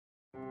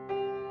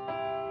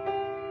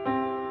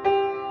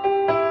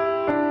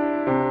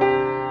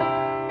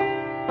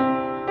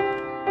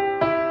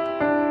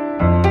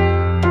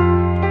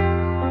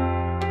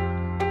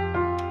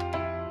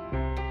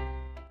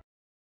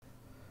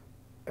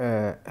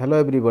Hello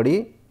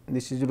everybody,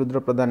 this is Rudra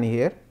Pradhan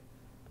here.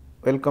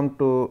 Welcome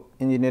to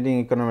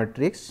Engineering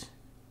Econometrics,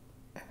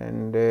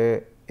 and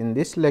in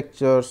this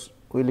lectures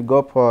we will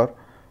go for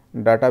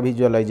data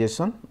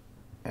visualization,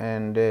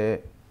 and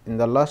in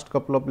the last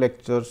couple of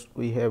lectures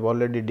we have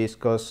already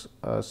discussed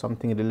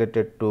something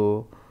related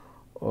to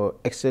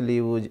Excel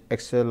use,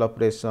 Excel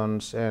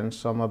operations, and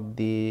some of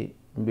the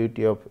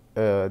beauty of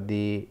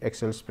the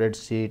Excel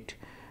spreadsheet,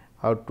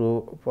 how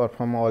to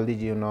perform all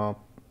these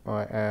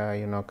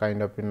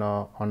kind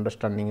of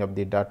understanding of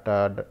the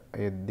data,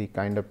 the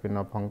kind of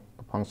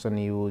function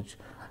use,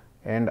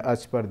 and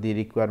as per the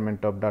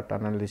requirement of data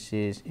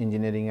analysis,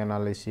 engineering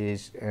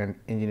analysis, and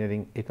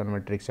engineering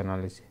econometrics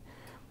analysis.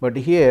 But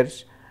here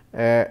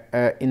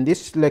in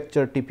this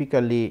lecture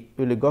typically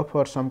we will go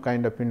for some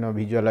kind of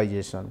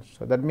visualization.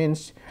 So, that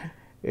means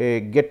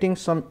getting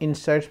some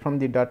insights from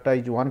the data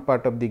is one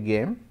part of the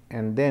game,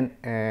 and then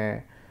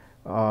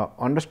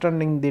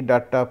understanding the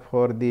data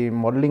for the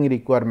modeling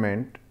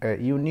requirement,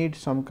 you need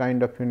some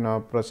kind of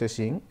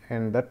processing,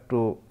 and that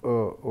to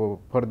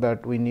for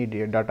that we need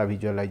a data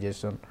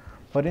visualization.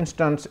 For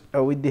instance,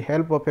 with the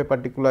help of a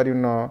particular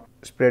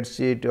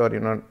spreadsheet or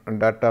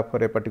data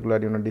for a particular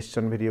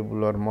decision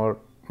variable or more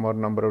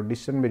number of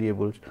decision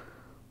variables,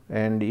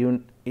 and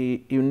you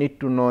need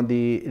to know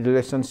the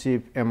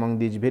relationship among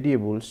these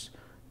variables.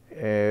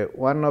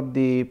 One of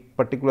the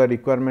particular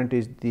requirement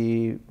is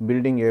the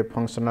building a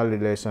functional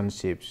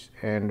relationships,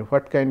 and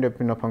what kind of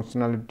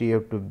functionality you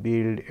have to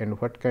build, and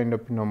what kind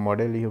of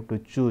model you have to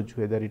choose,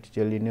 whether it is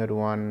a linear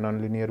one,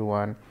 non-linear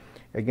one.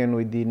 Again,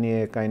 within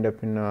a kind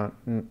of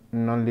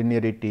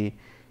non-linearity,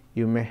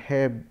 you may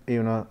have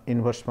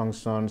inverse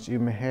functions, you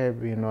may have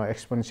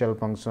exponential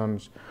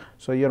functions.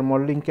 So, your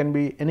modeling can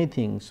be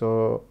anything.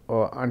 So,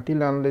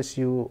 until unless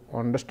you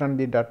understand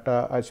the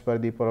data as per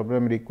the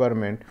problem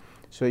requirement,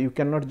 so you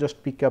cannot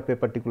just pick up a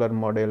particular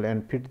model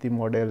and fit the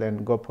model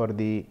and go for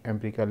the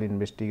empirical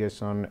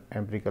investigation,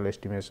 empirical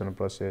estimation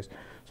process.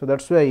 So,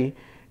 that is why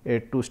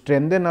to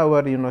strengthen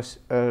our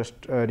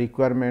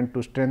requirement,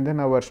 to strengthen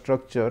our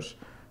structures,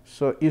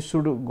 so you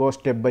should go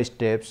step by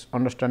steps,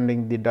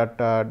 understanding the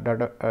data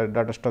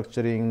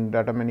structuring,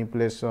 data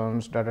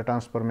manipulations, data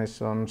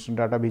transformations,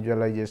 data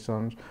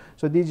visualizations.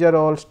 So, these are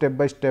all step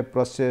by step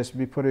process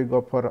before we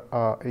go for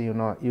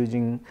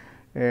using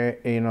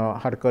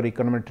hardcore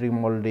econometric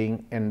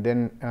modeling, and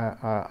then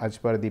as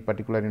per the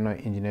particular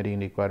engineering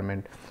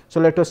requirement. So,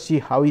 let us see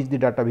how is the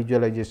data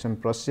visualization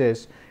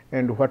process,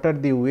 and what are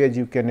the ways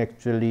you can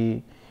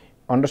actually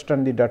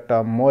understand the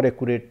data more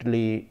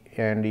accurately,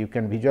 and you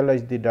can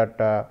visualize the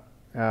data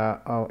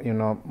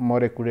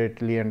more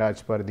accurately and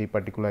as per the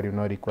particular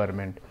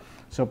requirement.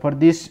 So, for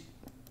this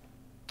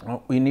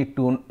we need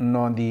to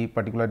know the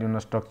particular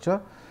structure.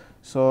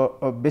 So,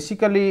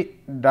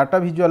 basically data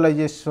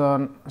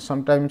visualization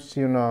sometimes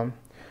in a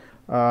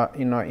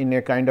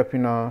kind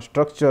of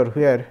structure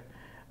where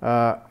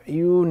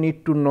you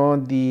need to know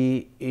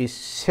the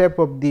shape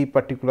of the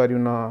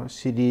particular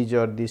series,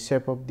 or the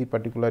shape of the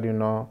particular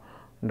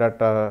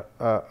data,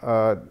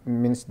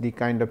 means the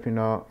kind of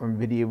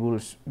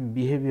variables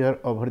behavior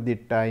over the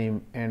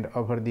time and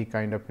over the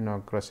kind of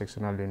cross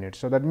sectional unit.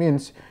 So, that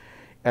means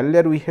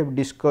earlier we have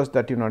discussed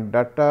that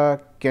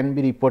data can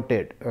be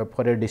reported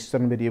for a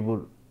decision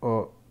variable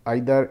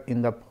either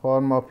in the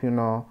form of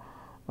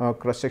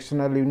cross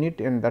sectional unit,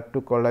 and that to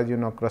called as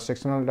cross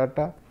sectional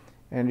data,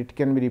 and it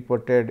can be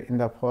reported in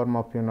the form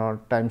of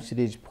time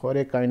series for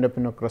a kind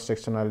of cross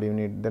sectional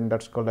unit, then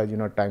that is called as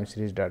time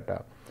series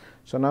data.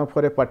 So, now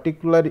for a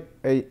particular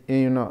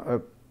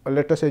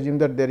let us assume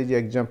that there is an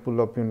example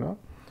of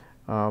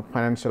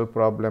financial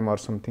problem or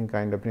something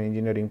kind of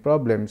engineering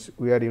problems,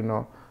 where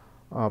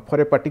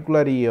for a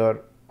particular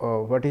year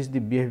what is the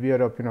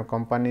behavior of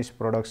companies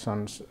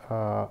productions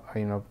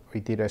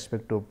with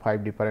respect to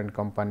 5 different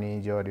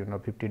companies or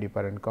 50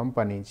 different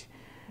companies.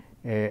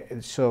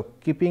 So,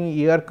 keeping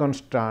year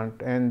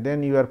constant, and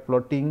then you are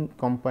plotting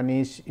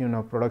companies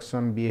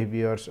production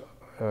behaviors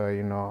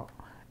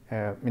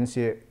means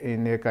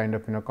in a kind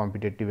of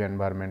competitive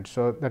environment.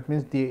 So, that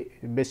means the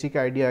basic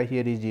idea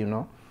here is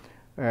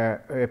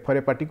for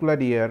a particular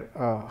year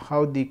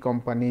how the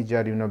companies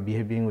are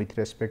behaving with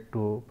respect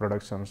to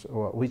productions,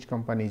 which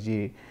company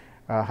is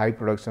high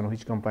production,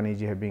 which company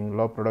is having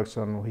low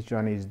production, which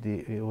one is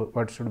the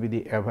what should be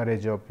the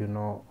average of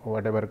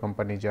whatever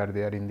companies are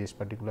there in this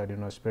particular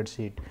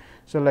spreadsheet.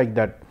 So, like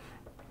that.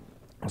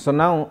 So,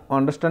 now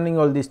understanding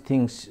all these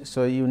things,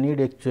 so you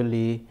need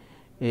actually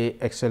a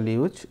Excel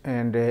use,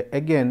 and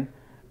again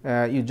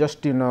you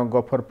just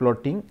go for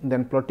plotting,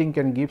 then plotting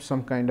can give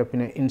some kind of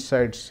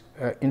insights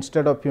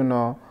instead of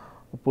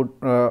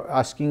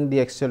asking the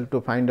Excel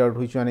to find out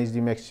which one is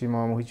the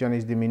maximum, which one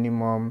is the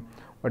minimum,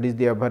 what is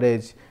the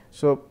average.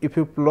 So, if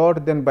you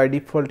plot, then by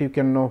default you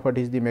can know what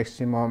is the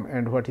maximum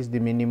and what is the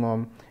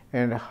minimum,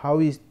 and how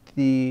is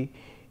the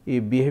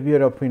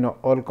behavior of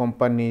all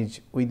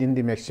companies within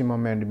the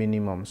maximum and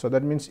minimum. So,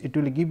 that means it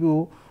will give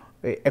you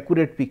a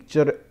accurate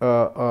picture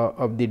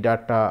of the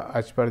data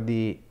as per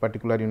the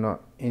particular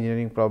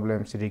engineering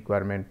problems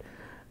requirement.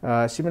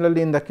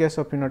 Similarly, in the case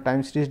of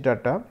time series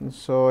data,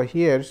 so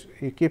here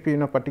you keep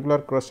particular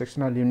cross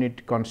sectional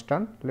unit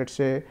constant. Let us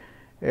say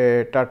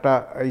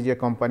Tata is a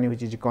company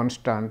which is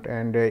constant,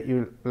 and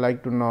you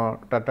like to know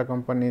Tata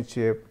company's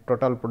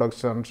total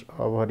productions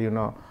over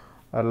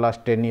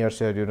last 10 years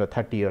or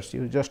 30 years.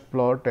 You just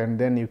plot, and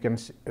then you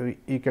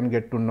can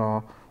get to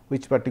know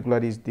which particular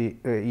is the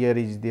year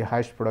is the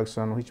highest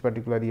production, which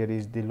particular year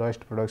is the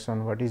lowest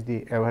production, what is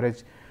the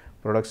average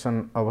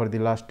production over the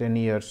last 10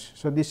 years.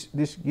 So, this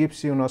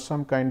gives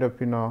some kind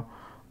of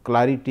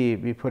clarity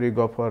before you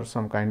go for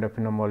some kind of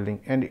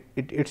modeling, and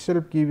it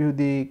itself give you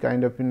the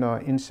kind of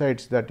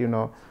insights that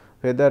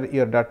whether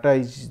your data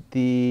is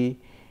the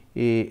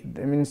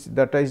means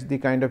data is the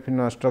kind of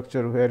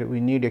structure where we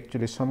need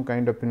actually some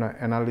kind of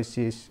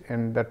analysis,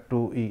 and that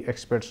too we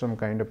expect some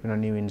kind of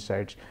new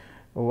insights.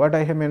 What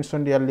I have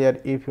mentioned earlier,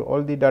 if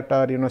all the data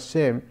are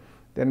same,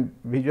 then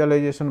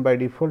visualization by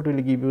default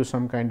will give you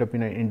some kind of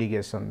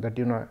indication that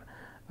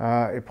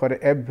for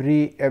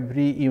every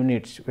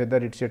units, whether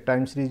it is a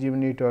time series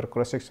unit or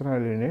cross sectional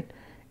unit,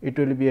 it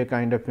will be a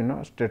kind of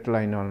straight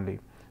line only.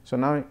 So,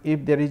 now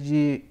if there is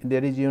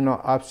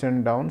ups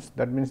and downs,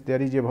 that means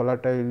there is a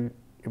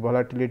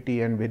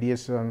volatility and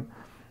variation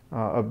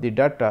of the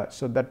data.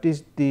 So, that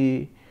is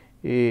the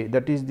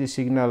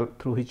signal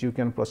through which you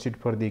can proceed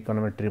for the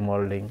econometric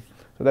modeling.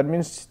 So, that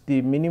means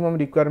the minimum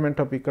requirement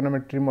of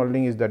econometric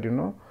modeling is that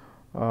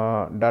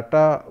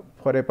data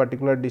for a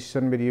particular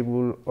decision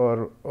variable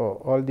or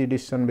all the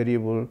decision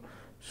variable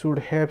should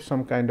have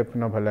some kind of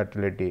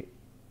volatility.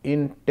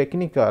 In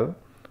technical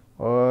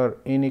or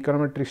in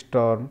econometric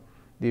term,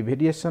 the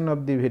variation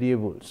of the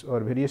variables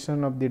or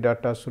variation of the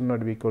data should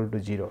not be equal to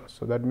 0.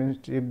 So, that means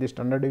if the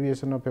standard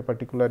deviation of a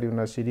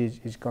particular series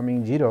is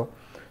coming 0,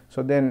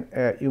 so then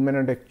you may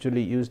not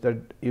actually use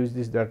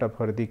this data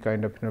for the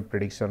kind of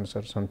predictions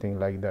or something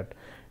like that.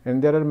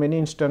 And there are many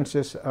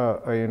instances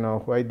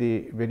why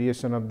the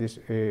variation of this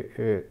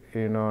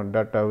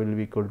data will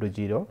be equal to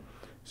 0.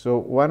 So,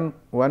 one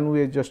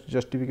way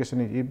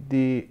justification is if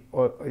the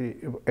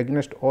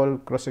against all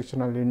cross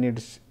sectional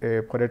units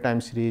for a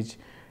time series,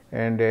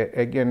 and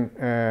again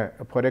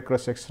for a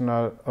cross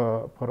sectional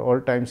for all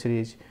time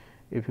series,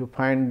 if you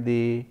find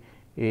the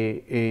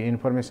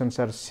informations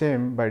are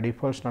same, by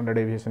default standard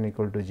deviation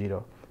equal to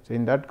 0. So,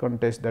 in that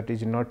context, that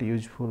is not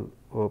useful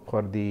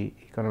for the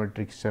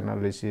econometrics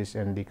analysis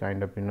and the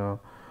kind of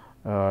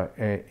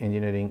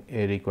engineering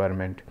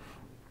requirement.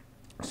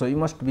 So, you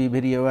must be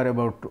very aware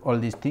about all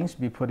these things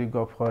before you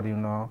go for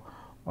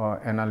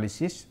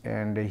analysis.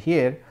 And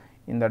here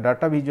in the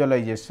data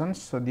visualizations,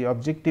 so the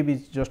objective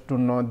is just to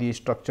know the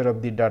structure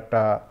of the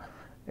data,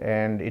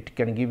 and it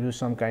can give you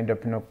some kind of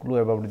clue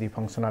about the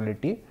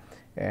functionality.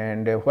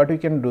 And what we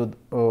can do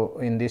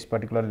in this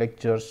particular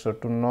lecture, so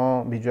to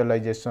know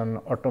visualization,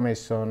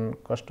 automation,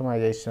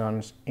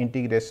 customizations,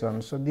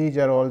 integration. So, these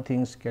are all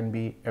things can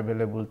be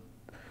available,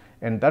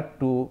 and that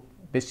too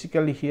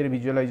basically here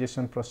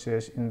visualization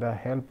process in the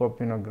help of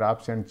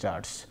graphs and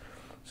charts.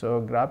 So,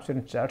 graphs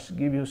and charts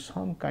give you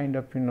some kind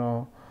of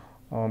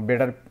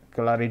better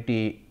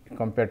clarity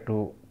compared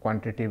to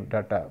quantitative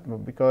data,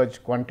 because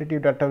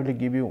quantitative data will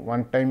give you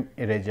one time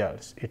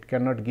results. It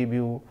cannot give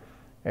you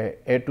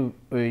A to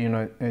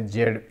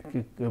Z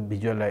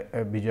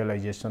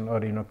visualization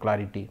or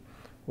clarity,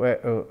 where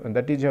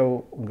that is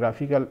how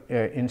graphical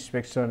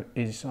inspection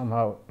is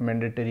somehow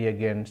mandatory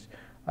against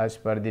as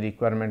per the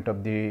requirement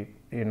of the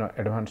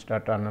advanced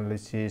data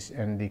analysis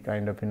and the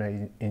kind of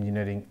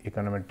engineering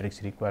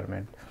econometrics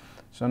requirement.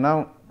 So,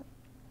 now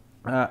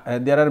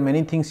there are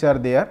many things are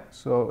there.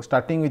 So,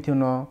 starting with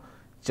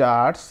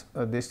charts,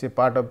 this is a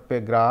part of a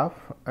graph,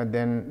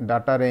 then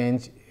data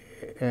range,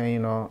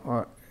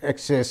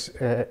 axis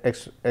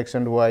x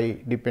and y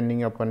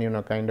depending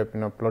upon kind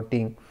of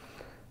plotting.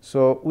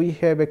 So, we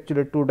have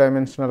actually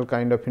 2-dimensional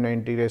kind of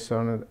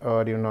integration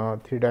or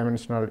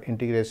 3-dimensional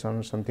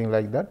integration, something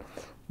like that.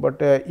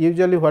 But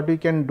usually what we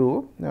can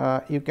do,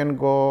 you can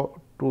go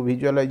to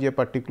visualize a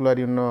particular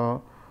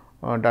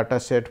data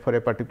set for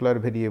a particular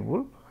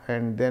variable,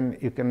 and then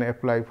you can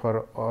apply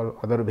for all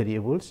other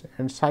variables,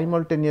 and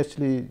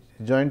simultaneously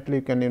jointly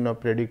you can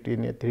predict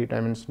in a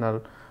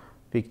 3-dimensional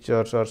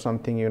pictures or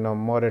something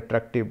more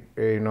attractive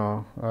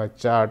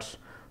charts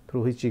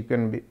through which you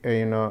can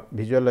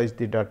visualize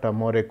the data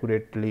more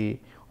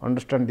accurately,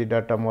 understand the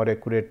data more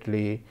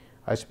accurately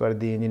as per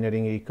the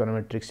engineering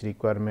econometrics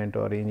requirement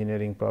or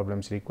engineering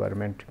problems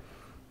requirement.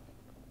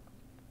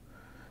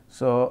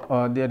 So,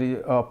 there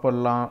is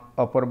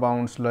upper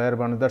bounds, lower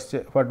bounds, that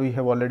is what we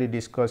have already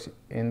discussed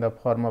in the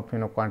form of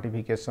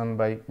quantification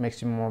by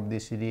maximum of the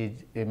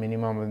series, a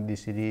minimum of the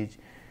series.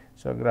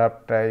 So,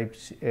 graph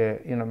types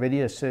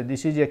various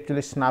this is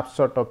actually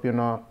snapshot of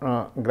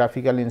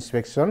graphical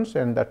inspections,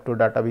 and that to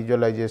data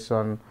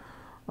visualization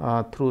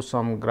through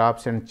some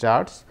graphs and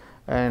charts.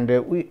 And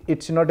it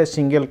is not a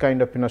single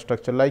kind of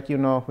structure, like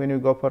when you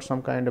go for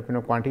some kind of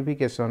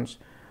quantifications,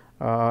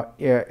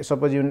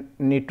 suppose you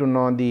need to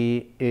know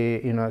the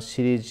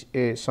series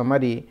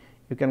summary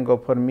you can go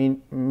for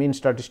mean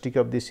statistic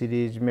of the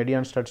series,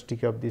 median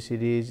statistic of the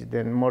series,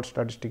 then mode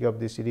statistic of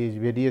the series,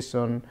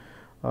 variation,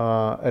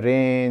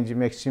 range,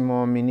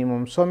 maximum,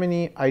 minimum. So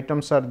many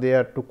items are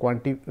there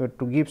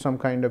to give some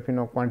kind of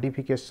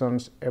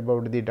quantifications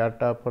about the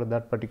data for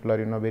that particular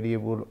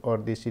variable or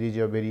the series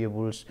of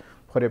variables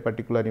for a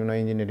particular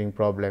engineering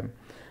problem.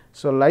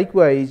 So,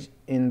 likewise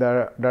in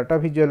the data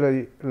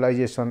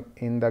visualization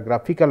in the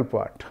graphical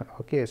part.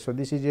 Okay. So,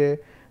 this is a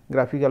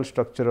graphical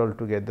structure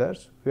altogether,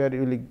 where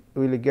you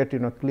will get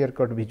clear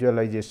cut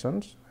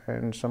visualizations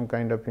and some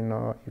kind of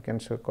you can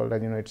call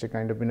that it is a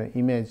kind of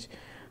image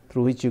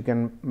through which you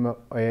can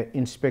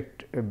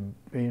inspect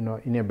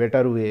in a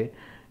better way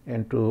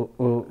and to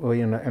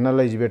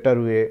analyze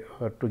better way,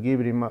 or to give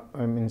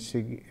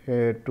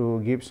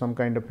to give some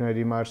kind of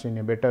remarks in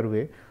a better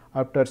way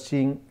after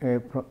seeing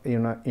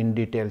in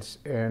details,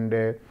 and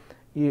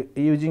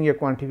using a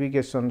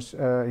quantifications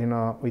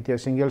with a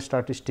single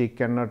statistic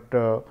cannot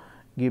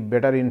give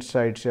better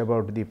insights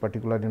about the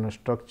particular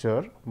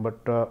structure,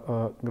 but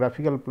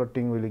graphical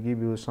plotting will give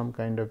you some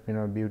kind of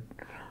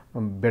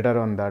better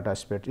on that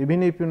aspect.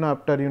 Even if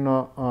after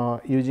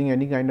using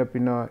any kind of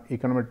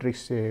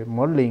econometrics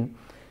modeling,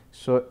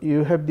 so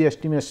you have the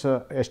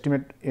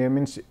estimate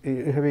means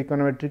you have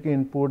econometric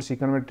inputs,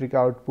 econometric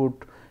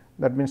output,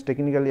 that means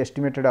technically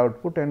estimated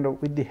output,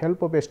 and with the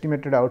help of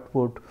estimated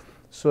output,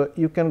 so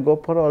you can go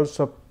for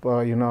also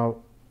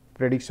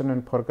prediction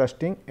and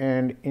forecasting,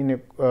 and in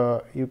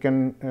a you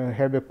can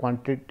have a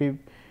quantitative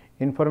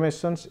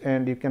informations,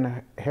 and you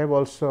can have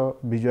also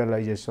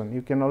visualization.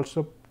 You can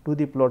also do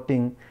the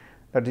plotting,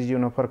 that is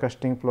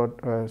forecasting plot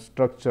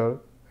structure.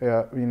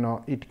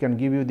 It can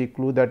give you the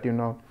clue that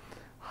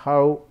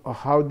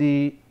how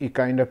the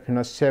kind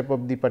of shape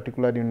of the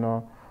particular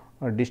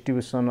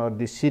distribution or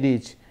the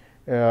series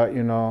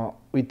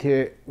with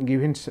a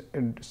given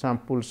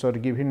samples or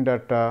given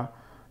data,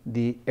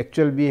 the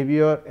actual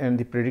behavior and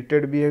the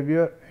predicted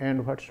behavior,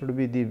 and what should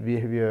be the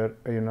behavior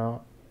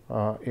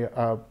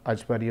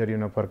as per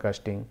your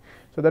forecasting.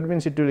 So, that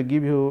means it will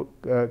give you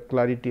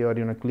clarity or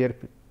clear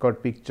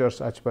cut pictures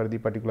as per the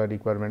particular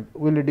requirement.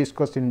 We will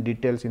discuss in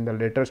details in the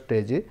later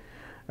stage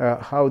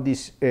how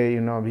this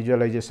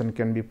visualization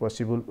can be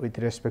possible with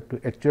respect to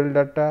actual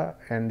data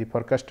and the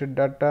forecasted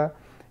data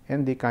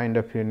and the kind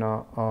of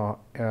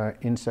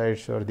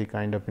insights or the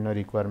kind of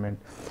requirement.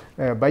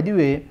 By the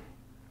way,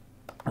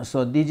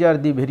 so these are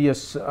the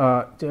various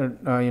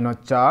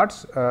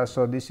charts.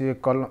 So, this is a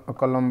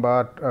column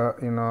bar,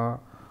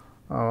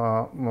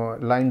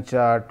 line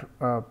chart,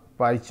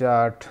 pie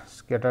chart,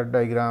 scatter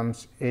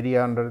diagrams,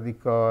 area under the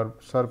curve,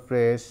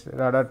 surface,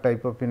 radar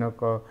type of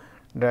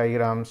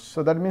diagrams.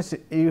 So, that means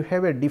you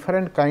have a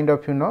different kind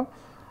of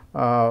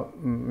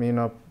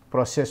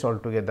process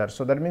altogether.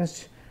 So, that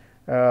means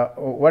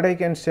what I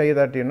can say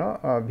that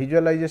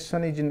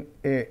visualization is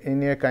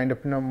in a kind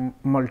of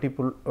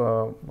multiple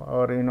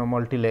or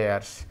multi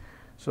layers.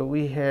 So,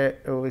 we have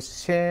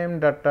same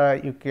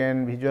data you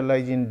can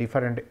visualize in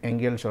different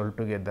angles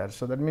altogether.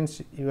 So, that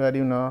means you are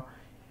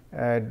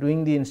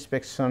doing the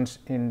inspections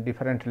in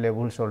different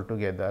levels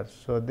altogether.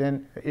 So,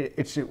 then it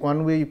is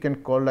one way you can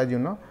call as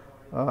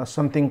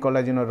something called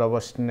as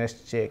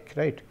robustness check,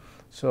 right.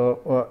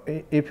 So,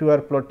 if you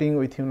are plotting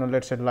with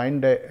let us say line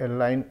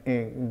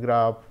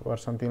graph or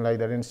something like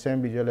that, in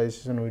same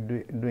visualization we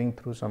doing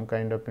through some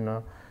kind of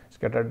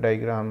scattered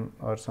diagram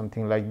or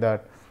something like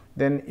that,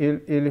 then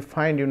you will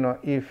find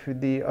if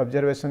the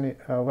observation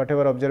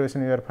whatever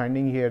observation you are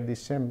finding here, the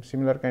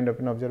similar kind of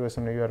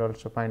observation you are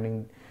also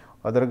finding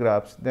other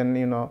graphs, then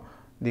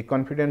the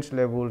confidence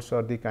levels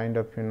or the kind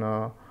of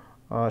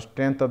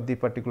strength of the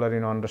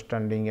particular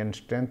understanding and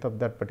strength of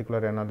that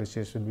particular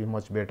analysis will be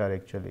much better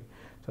actually.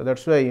 So, that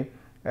is why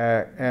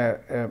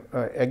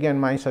again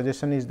my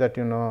suggestion is that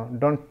do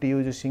not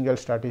use a single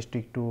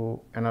statistic to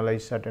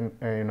analyze certain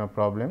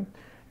problem,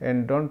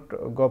 and do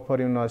not go for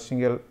a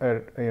single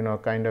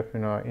kind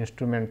of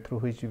instrument through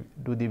which you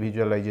do the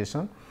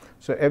visualization.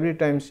 So, every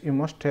times you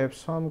must have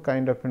some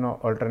kind of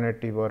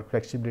alternative or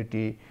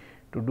flexibility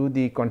to do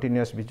the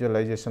continuous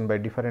visualization by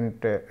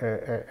different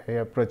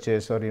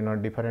approaches or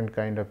different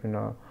kind of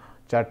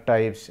chart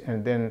types,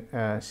 and then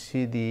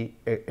see the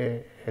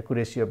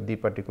accuracy of the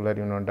particular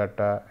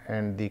data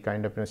and the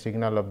kind of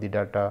signal of the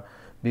data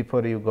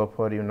before you go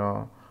for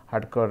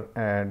hardcore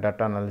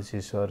data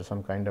analysis or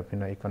some kind of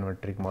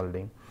econometric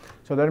modeling.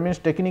 So, that means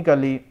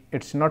technically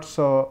it is not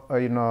so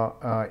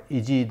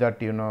easy that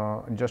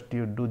just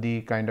you do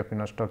the kind of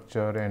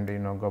structure and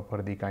go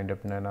for the kind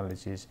of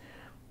analysis,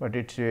 but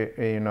it is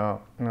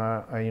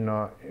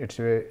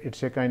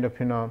it's a kind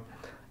of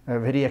a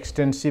very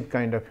extensive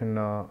kind of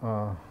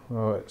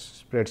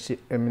spreadsheet,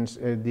 means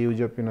the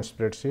use of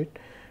spreadsheet,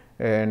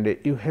 and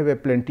you have a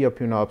plenty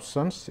of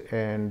options,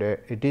 and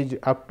it is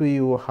up to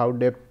you how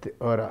depth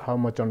or how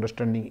much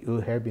understanding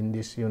you have in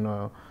this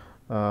the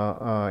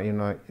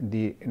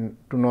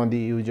to know the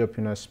use of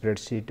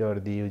spreadsheet or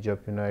the use of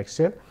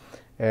Excel,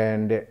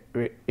 and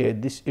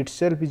this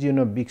itself is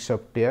big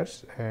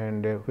softwares,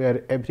 and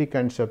where every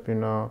kinds of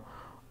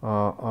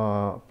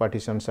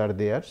partitions are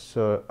there.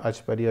 So,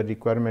 as per your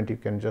requirement you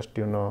can just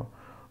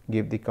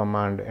give the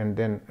command and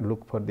then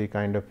look for the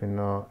kind of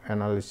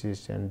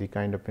analysis and the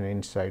kind of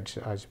insights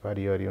as per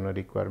your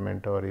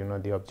requirement or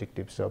the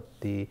objectives of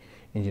the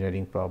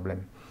engineering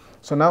problem.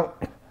 So, now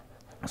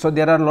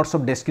there are lots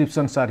of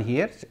descriptions are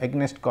here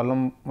against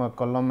column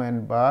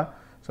and bar.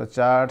 So,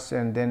 charts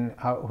and then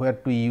where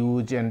to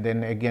use, and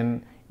then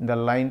again in the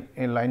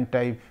line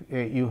type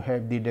you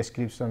have the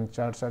description.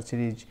 Charts are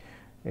series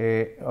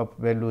of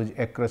values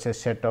across a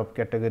set of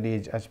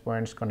categories as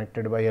points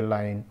connected by a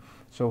line.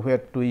 So, where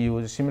to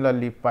use.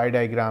 Similarly, pie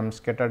diagrams,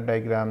 scatter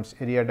diagrams,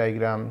 area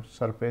diagrams,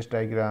 surface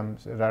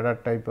diagrams, radar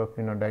type of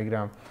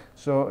diagram.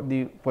 So,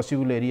 the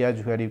possible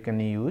areas where you can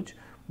use,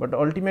 but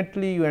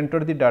ultimately you enter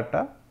the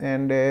data,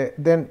 and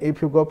then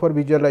if you go for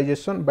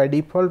visualization, by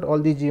default all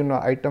these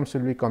items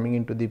will be coming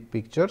into the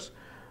pictures,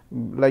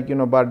 like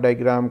bar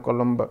diagram,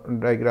 column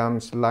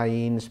diagrams,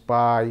 lines,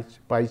 pie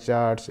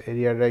charts,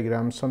 area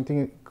diagrams,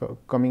 something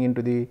coming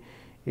into the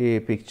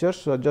picture.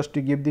 So, just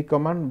to give the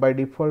command, by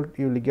default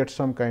you will get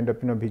some kind of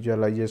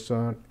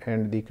visualization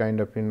and the kind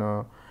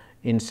of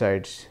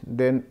insights.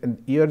 Then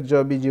your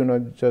job is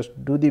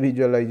just do the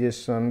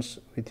visualizations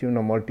with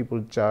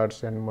multiple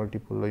charts and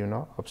multiple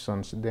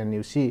options. Then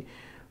you see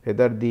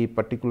whether the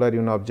particular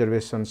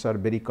observations are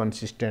very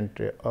consistent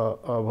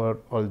over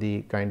all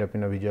the kind of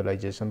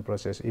visualization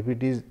process. If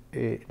it is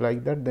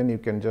like that, then you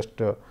can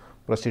just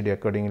proceed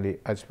accordingly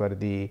as per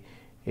the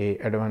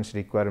advanced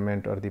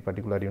requirement or the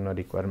particular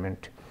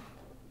requirement.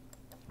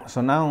 So,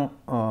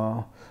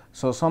 now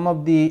so some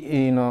of the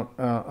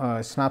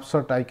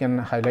snapshot I can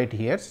highlight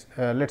here.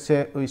 Let us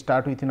say we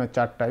start with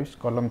chart types,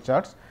 column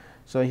charts.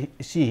 So,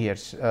 see here,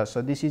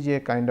 so this is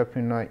a kind of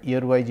year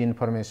wise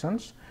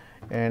informations,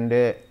 and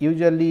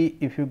usually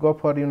if you go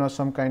for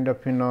some kind of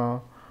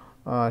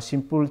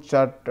simple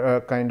chart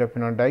kind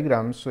of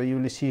diagrams. So, you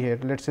will see here,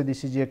 let us say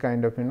this is a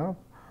kind of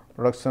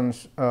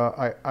productions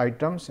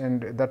items,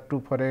 and that too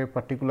for a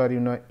particular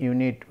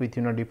unit with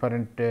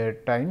different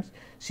times.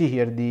 See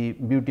here the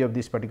beauty of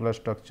this particular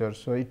structure.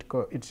 So, it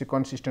is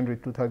consistent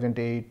with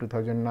 2008,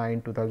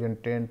 2009,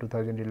 2010,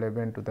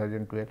 2011,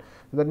 2012.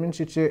 So, that means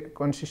it is a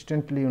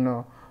consistently in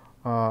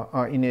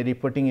a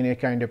reporting in a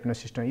kind of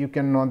system. You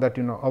can know that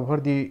over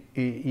the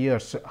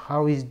years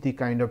how is the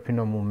kind of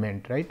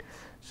movement, right.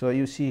 So,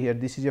 you see here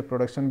this is a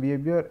production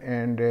behavior,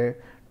 and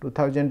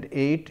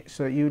 2008.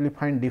 So, you will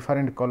find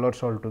different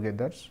colors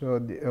altogether. So,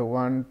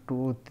 1,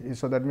 2, 3.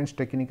 So, that means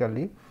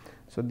technically,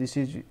 so this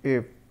is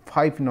a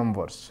 5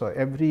 numbers. So,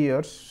 every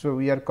year, so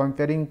we are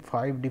comparing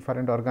 5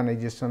 different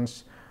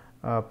organizations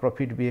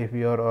profit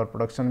behavior or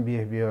production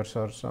behaviors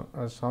or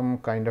some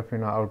kind of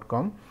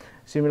outcome.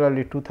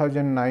 Similarly,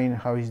 2009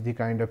 how is the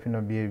kind of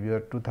behavior,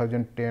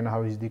 2010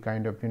 how is the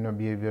kind of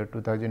behavior,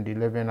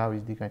 2011 how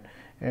is the kind,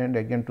 and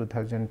again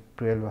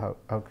 2012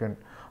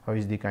 how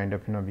is the kind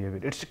of behavior.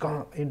 It's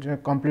a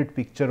complete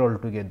picture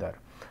altogether.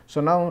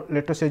 So, now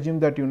let us assume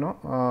that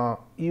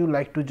you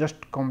like to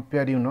just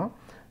compare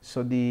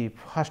so the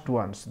first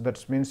ones,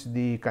 that means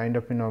the kind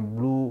of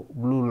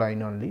blue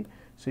line only.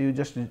 So, you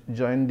just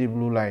join the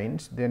blue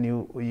lines, then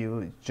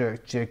you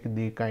check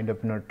the kind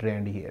of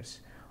trend here.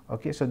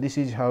 Okay. So, this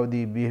is how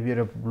the behavior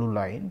of blue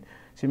line.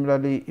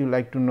 Similarly, you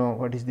like to know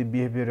what is the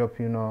behavior of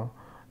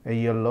a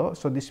yellow.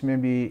 So, this may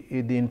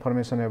be the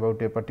information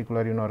about a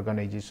particular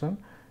organization.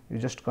 You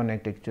just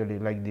connect actually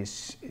like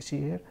this, see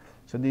here.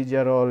 So, these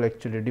are all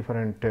actually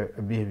different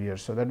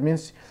behaviors. So, that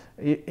means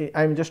I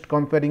am just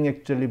comparing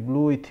actually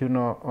blue with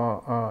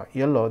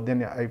yellow,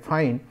 then I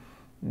find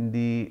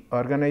the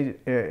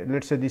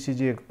let us say this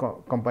is a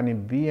company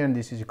B and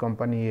this is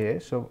company A.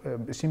 So,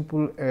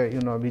 simple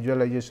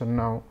visualization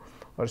now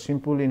or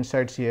simple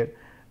insights here.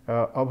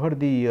 Over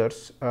the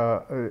years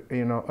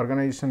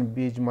organization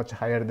B is much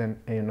higher than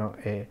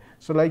A.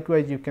 So,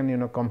 likewise you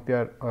can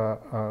compare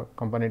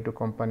company to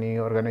company,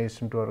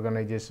 organization to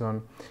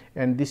organization,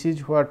 and this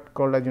is what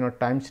called as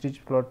time series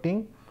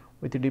plotting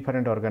with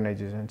different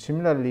organizations.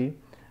 Similarly,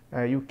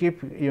 you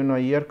keep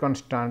year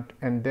constant,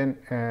 and then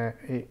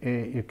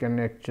you can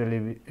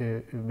actually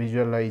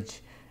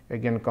visualize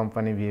again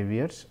company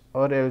behaviors,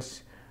 or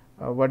else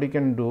what you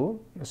can do.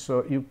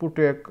 So, you put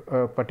a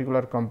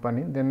particular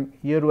company, then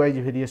year wise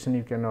variation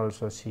you can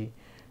also see.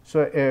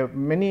 So,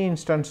 many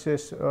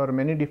instances or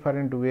many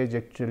different ways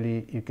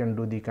actually you can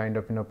do the kind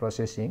of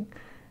processing,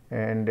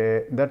 and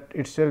that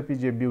itself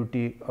is a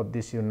beauty of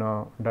this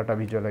data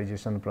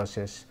visualization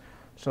process.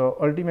 So,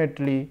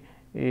 ultimately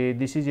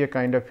this is a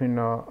kind of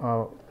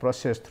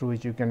process through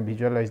which you can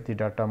visualize the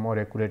data more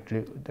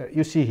accurately.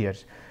 You see here.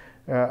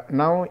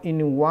 Now,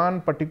 in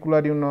one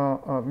particular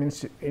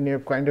means in a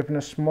kind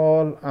of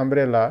small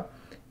umbrella,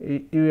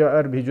 you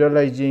are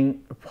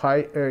visualizing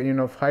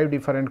 5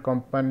 different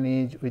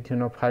companies with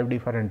 5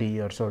 different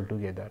years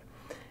altogether.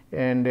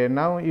 And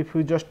now, if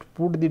you just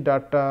put the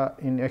data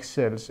in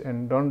Excels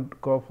and do not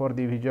go for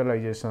the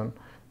visualization,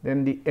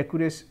 then the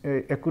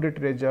accurate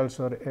results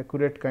or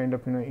accurate kind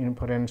of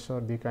inference or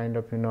the kind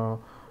of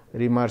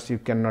remarks you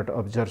cannot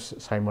observe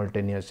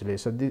simultaneously.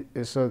 So,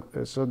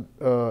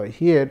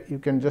 here you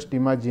can just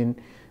imagine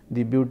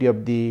the beauty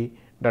of the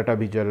data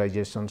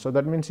visualization. So,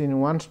 that means in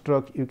one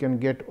stroke you can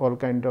get all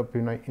kind of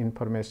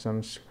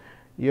informations,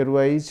 year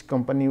wise,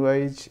 company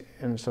wise,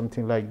 and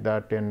something like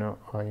that, and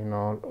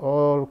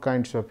all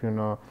kinds of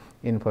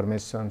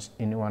informations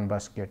in one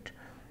basket.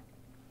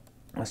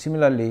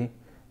 Similarly,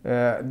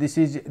 this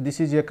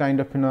is a kind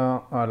of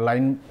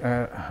line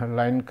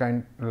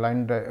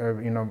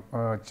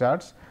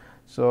charts.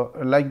 So,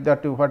 like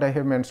that what I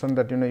have mentioned,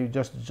 that you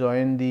just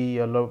join the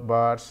yellow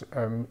bars,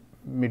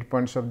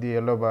 midpoints of the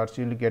yellow bars,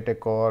 you will get a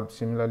curve.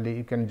 Similarly,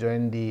 you can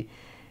join the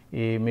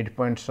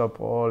midpoints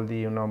of all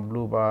the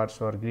blue bars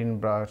or green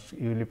bars,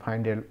 you will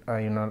find a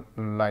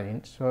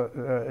line. So,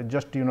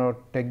 just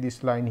take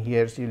this line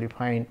here, so you will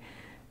find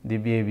the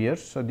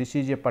behaviors. So, this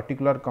is a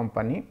particular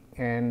company,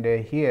 and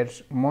here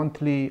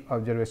monthly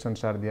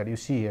observations are there, you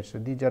see here. So,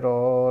 these are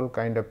all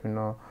kind of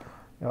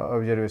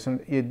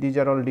observations, these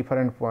are all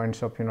different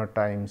points of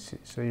times.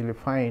 So, you will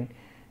find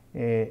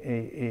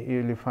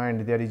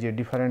there is a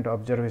different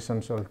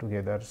observations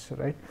altogether,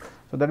 right.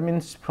 So, that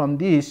means from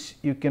this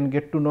you can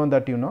get to know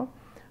that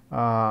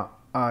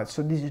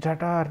so these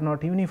data are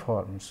not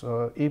uniform.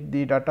 So, if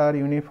the data are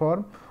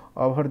uniform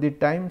over the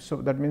time, so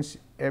that means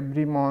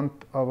every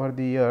month over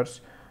the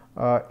years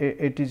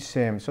it is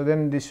same. So,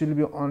 then this will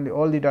be only,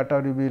 all the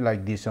data will be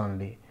like this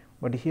only,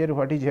 but here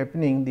what is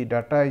happening, the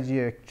data is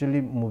actually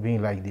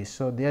moving like this.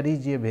 So, there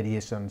is a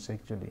variations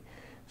actually.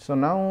 So,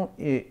 now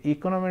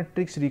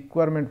econometrics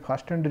requirement,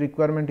 first hand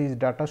requirement is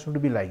data should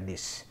be like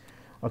this.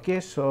 Okay.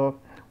 So,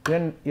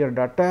 when your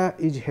data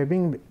is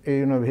having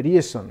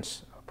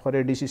variations for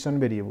a decision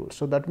variable,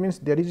 so that means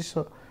there is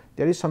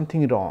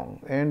something wrong,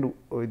 and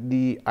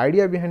the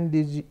idea behind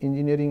this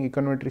engineering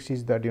econometrics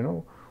is that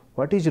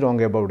what is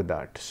wrong about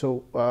that.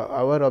 So,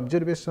 our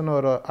observation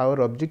or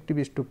our objective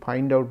is to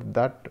find out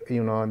that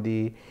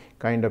the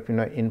kind of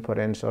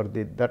inference or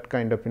that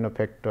kind of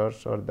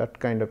factors or that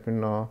kind of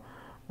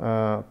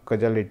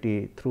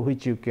causality through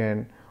which you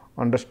can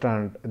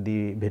understand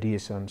the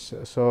variations.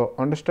 So,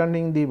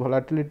 understanding the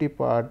volatility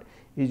part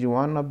is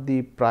one of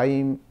the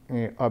prime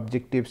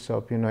objectives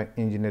of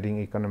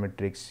engineering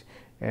econometrics,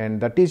 and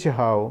that is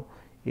how,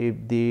 if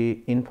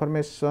the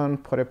information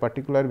for a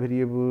particular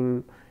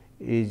variable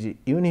is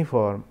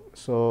uniform,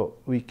 so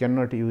we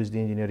cannot use the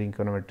engineering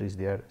econometrics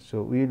there.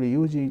 So, we will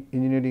use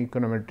engineering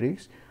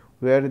econometrics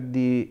where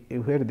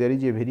there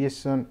is a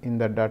variation in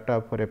the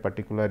data for a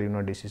particular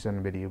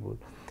decision variable,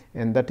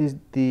 and that is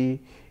the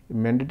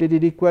mandatory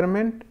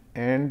requirement,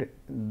 and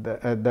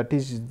that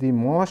is the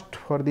most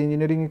for the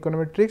engineering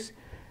econometrics.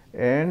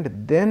 And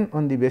then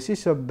on the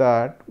basis of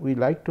that, we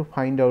like to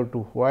find out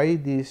why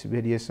this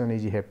variation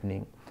is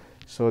happening.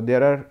 So,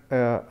 there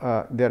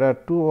are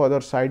two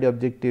other side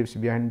objectives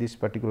behind this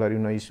particular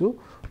issue.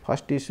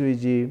 First issue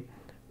is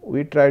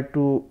we try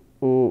to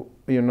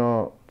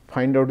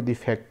find out the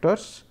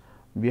factors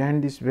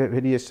behind this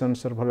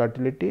variations or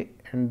volatility,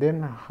 and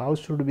then how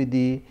should be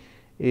the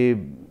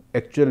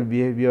actual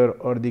behavior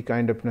or the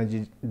kind of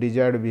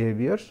desired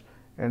behaviors,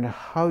 and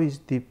how is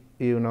the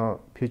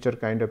future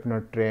kind of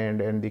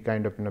trend and the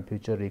kind of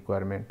future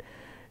requirement.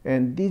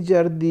 And these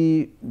are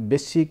the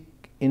basic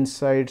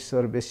insights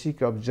or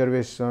basic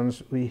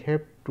observations we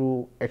have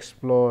to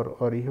explore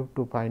or we have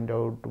to find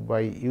out by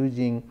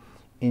using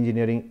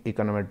engineering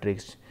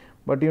econometrics.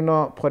 But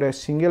for a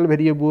single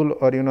variable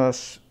or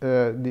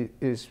the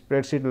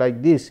spreadsheet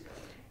like this,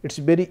 it is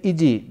very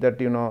easy that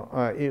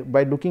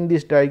by looking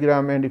this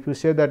diagram, and if you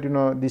say that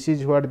this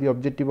is what the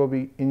objective of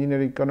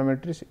engineering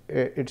econometrics,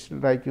 it is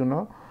like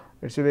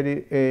it is a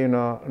very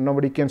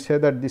nobody can say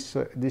that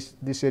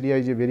this area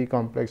is a very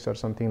complex or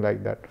something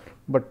like that.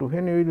 But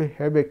when you will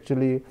have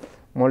actually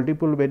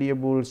multiple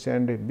variables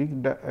and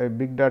big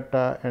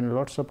data and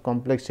lots of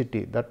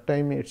complexity, that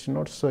time it is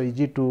not so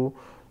easy to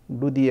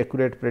do the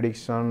accurate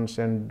predictions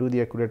and do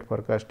the accurate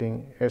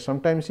forecasting.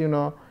 Sometimes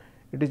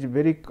it is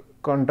very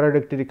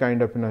contradictory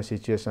kind of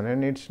situation,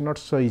 and it is not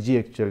so easy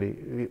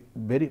actually.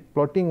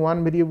 Plotting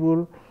one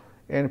variable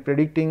and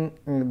predicting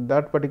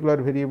that particular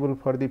variable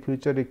for the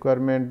future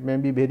requirement may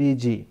be very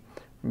easy,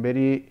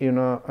 very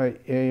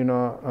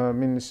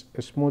means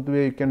a smooth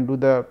way you can do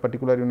the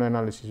particular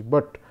analysis.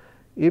 But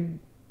if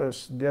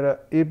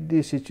if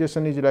the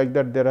situation is like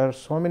that, there are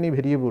so many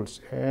variables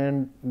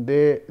and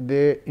they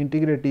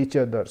integrate each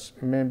others,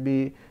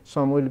 maybe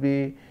some will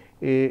be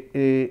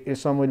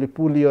some will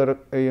pull your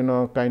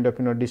kind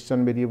of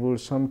decision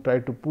variables, some try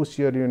to push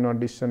your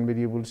decision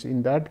variables.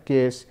 In that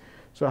case,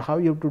 so how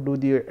you have to do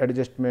the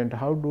adjustment,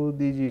 how do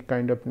the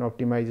kind of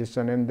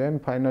optimization, and then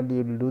finally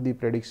you will do the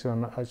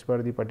prediction as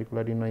per the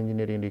particular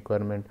engineering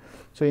requirement.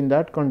 So, in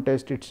that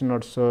context it is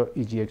not so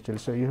easy actually.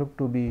 So, you have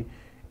to be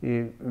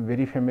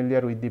very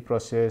familiar with the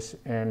process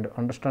and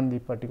understand the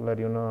particular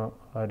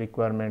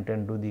requirement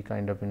and do the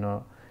kind of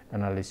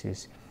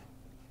analysis.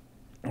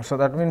 So,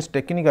 that means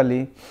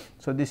technically,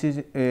 so this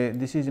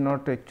is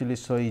not actually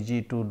so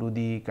easy to do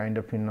the kind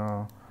of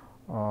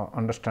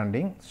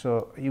understanding.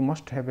 So, you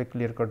must have a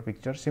clear cut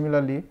picture.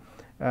 Similarly,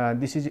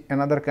 This is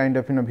another kind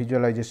of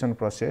visualization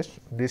process.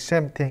 The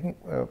same thing,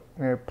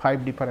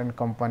 5 different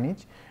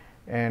companies,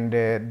 and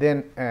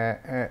then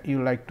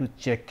you like to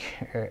check,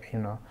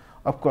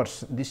 of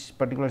course, this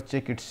particular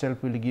check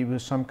itself will give you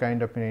some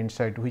kind of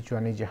insight which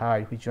one is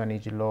high, which one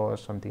is low, or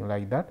something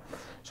like that.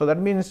 So, that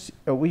means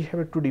we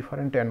have 2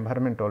 different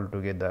environment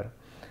altogether,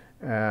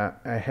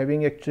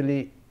 having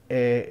actually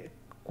a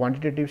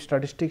quantitative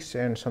statistics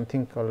and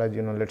something called as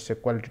let us say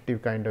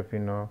qualitative kind of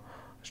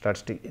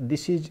statistic.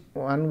 This is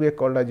one way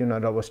called as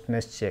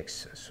robustness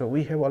checks. So,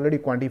 we have already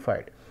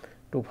quantified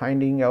to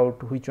finding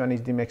out which one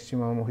is the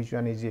maximum, which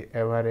one is the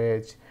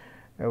average,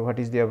 what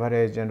is the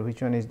average, and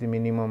which one is the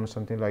minimum,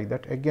 something like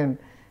that. Again,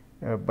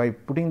 by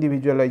putting the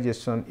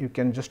visualization, you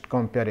can just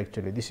compare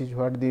actually. This is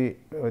what the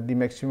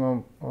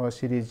maximum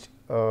series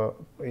for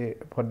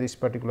this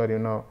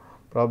particular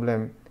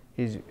problem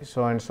is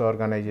so and so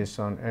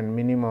organization, and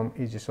minimum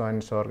is so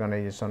and so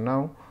organization.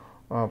 Now,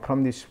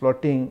 from this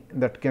plotting,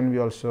 that can be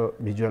also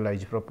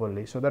visualized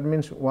properly. So, that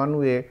means one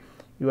way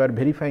you are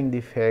verifying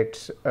the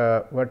facts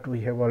what we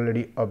have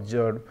already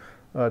observed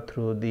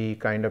through the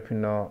kind of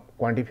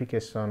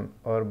quantification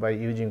or by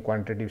using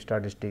quantitative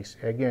statistics.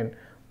 Again,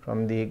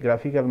 from the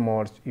graphical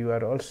modes, you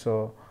are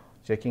also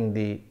checking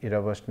the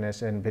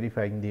robustness and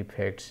verifying the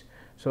facts.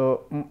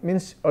 So,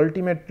 means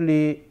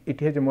ultimately it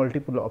has a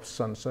multiple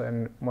options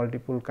and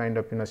multiple kind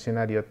of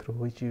scenario through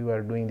which you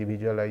are doing the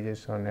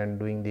visualization and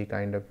doing the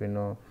kind of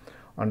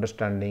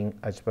understanding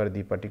as per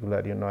the particular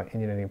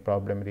engineering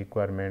problem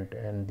requirement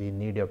and the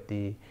need of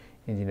the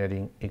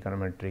engineering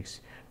econometrics.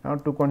 Now,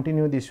 to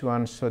continue this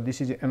one, so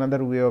this is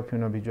another way of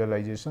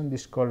visualization.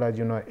 This is called as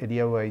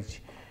area wise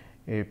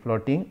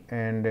plotting,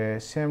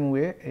 and same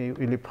way you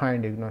will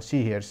find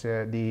see here,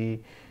 so the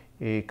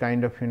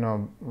kind of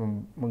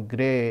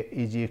gray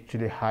is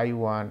actually high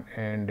one,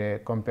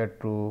 and compared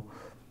to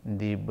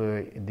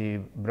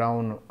the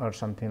brown or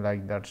something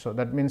like that. So,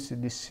 that means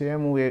the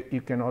same way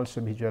you can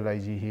also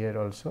visualize here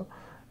also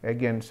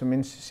again. So,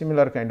 means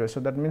similar kind of.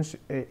 So, that means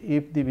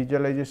if the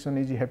visualization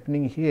is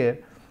happening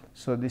here,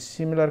 so this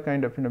similar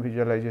kind of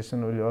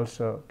visualization will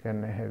also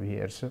can have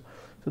here. So,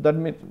 that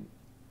means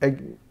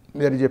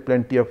there is a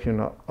plenty of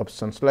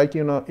options, like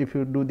if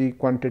you do the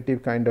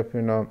quantitative kind of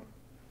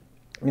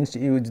means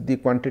use the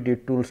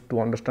quantitative tools to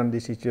understand the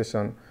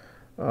situation.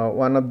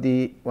 One of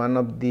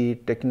the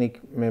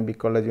technique may be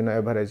called as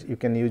average. You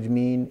can use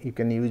mean, you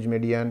can use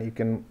median, you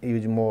can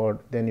use mode,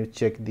 then you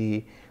check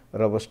the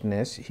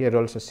robustness. Here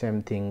also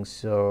same things.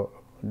 So,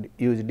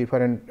 use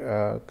different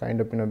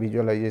kind of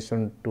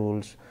visualization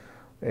tools,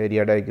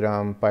 area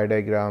diagram, pie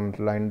diagram,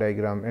 line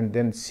diagram, and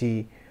then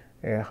see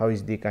how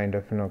is the kind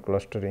of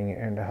clustering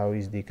and how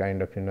is the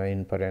kind of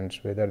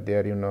inference, whether they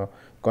are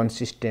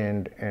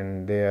consistent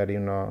and they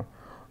are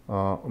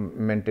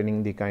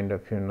maintaining the kind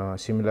of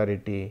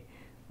similarity,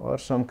 or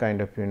some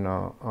kind of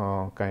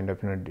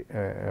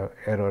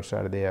errors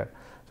are there.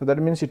 So, that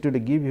means it will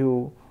give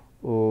you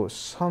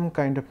some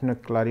kind of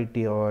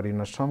clarity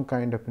or some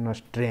kind of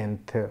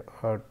strength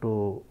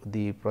to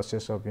the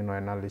process of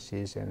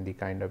analysis and the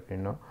kind of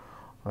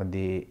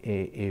the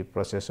a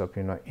process of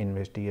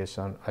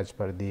investigation as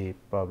per the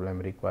problem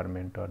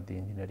requirement or the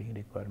engineering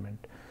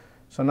requirement.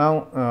 So,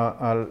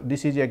 now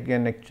this is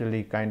again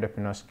actually kind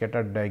of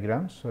scattered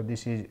diagram. So,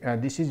 this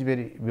is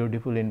very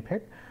beautiful in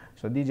fact.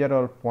 So, these are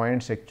all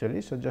points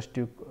actually. So, just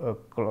you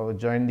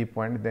join the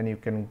point, then you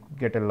can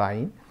get a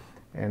line,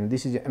 and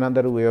this is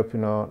another way of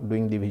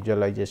doing the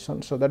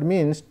visualization. So, that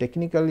means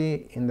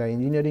technically in the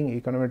engineering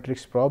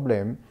econometrics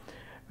problem,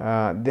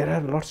 there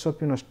are lots of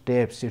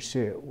steps. It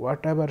is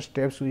whatever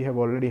steps we have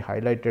already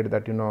highlighted,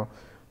 that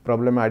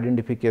problem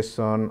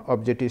identification,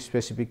 objective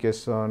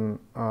specification,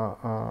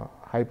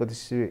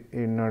 hypothesis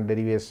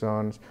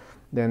derivations,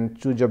 then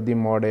choose of the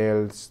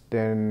models,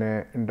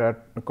 then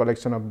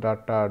collection of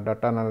data,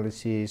 data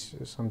analysis,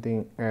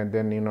 something,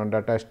 then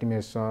data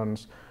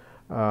estimations,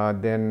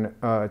 then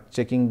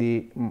checking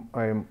the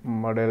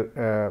model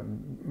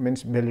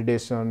means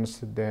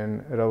validations,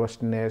 then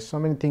robustness. So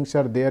many things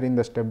are there in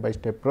the step by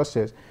step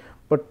process,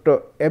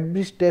 but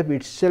every step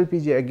itself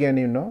is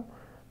again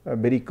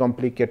very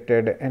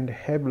complicated and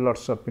have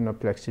lots of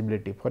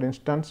flexibility. For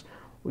instance,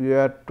 we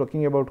are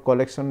talking about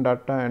collection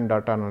data and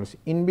data analysis.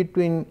 In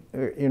between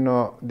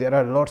there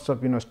are lots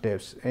of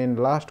steps. In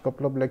last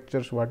couple of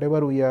lectures,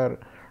 whatever we are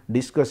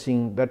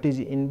discussing, that is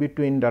in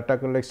between data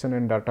collection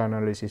and data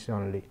analysis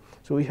only.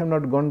 So, we have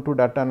not gone to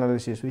data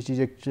analysis, which is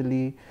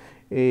actually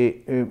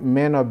a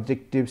main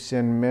objectives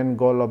and main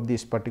goal of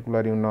this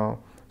particular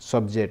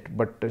subject,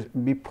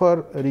 but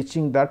before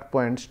reaching that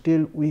point,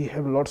 still we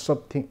have lots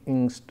of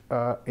things,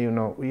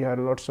 we have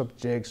lots of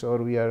checks, or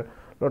we are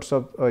lots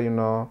of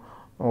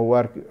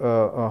work,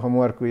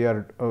 homework we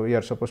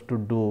are supposed to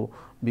do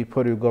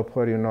before you go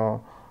for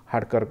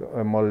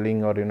hardcore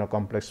modeling or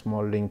complex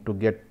modeling to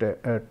get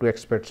to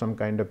expect some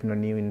kind of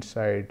new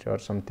insights or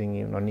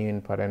something new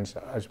inference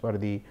as per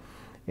the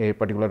a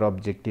particular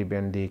objective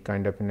and the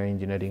kind of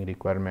engineering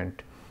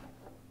requirement.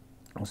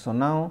 So,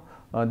 now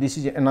this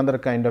is another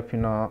kind of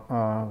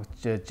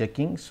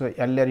checking. So,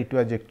 earlier it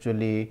was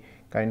actually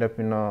kind of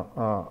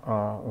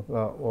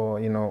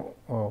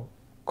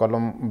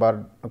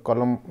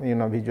column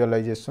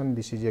visualization.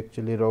 This is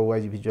actually row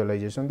wise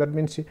visualization. That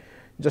means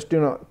just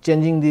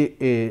changing the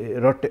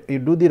you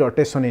do the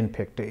rotation. In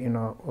fact,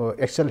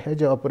 Excel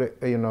has a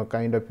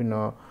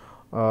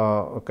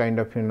kind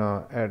of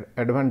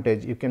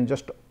advantage. You can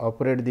just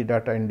operate the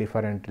data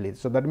indifferently.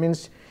 So that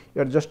means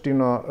you are just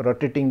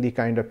rotating the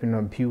kind of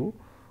view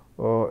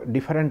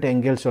different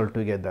angles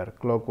altogether,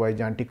 clockwise,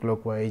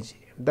 anti-clockwise.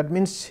 That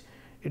means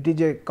it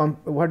is a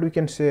what we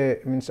can say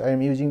means I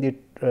am using the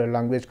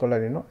language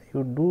color.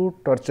 You do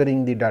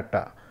torturing the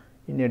data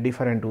in a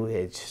different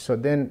ways. So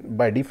then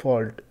by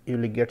default you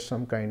will get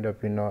some kind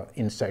of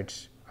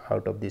insights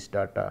out of this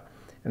data,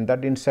 and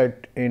that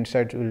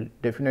insights will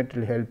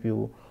definitely help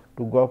you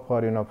to go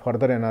for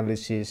further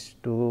analysis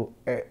to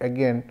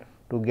again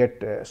to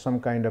get some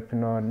kind of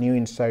new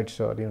insights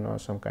or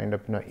some kind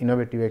of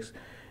innovative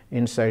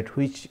insight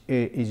which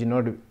is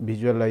not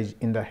visualized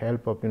in the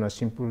help of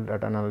simple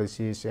data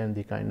analysis and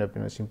the kind of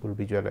simple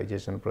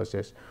visualization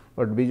process.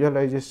 But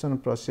visualization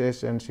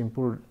process and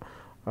simple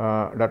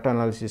data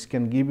analysis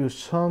can give you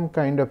some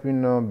kind of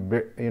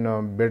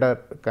better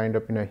kind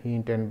of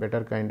hint and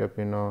better kind of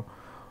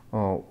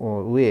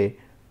way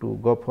to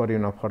go for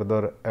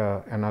further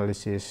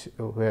analysis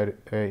where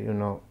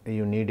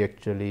you need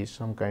actually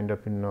some kind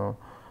of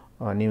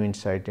new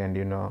insight and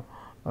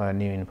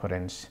new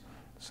inference.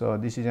 So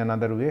this is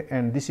another way,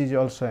 and this is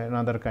also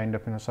another kind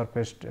of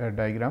surface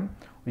diagram,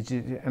 which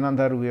is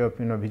another way of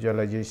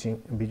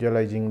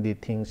visualizing the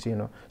things.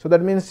 So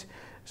that means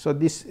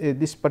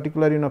this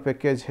particular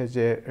package has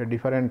a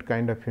different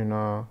kind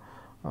of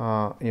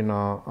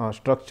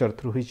structure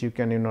through which you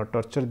can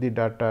torture the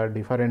data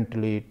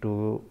differently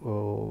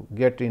to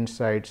get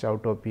insights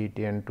out of it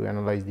and to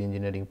analyze the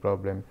engineering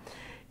problem.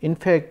 In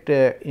fact,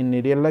 in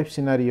a real life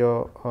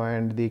scenario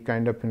and the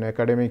kind of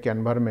academic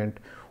environment,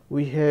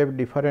 we have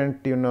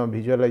different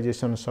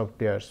visualization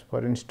softwares.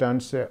 For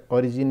instance,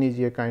 Origin is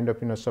a kind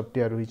of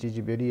software which is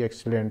very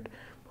excellent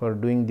for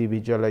doing the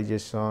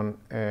visualization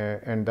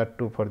and that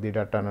too for the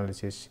data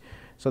analysis.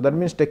 So that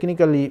means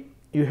technically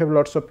you have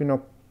lots of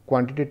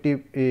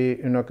quantitative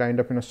kind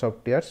of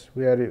softwares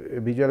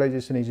where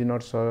visualization is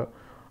not so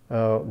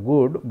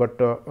good, but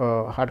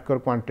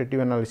hardcore quantitative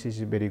analysis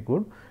is very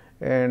good,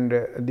 and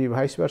the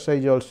vice versa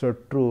is also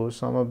true.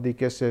 Some of the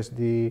cases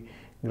the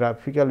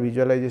graphical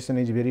visualization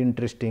is very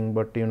interesting,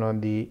 but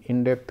the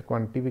in-depth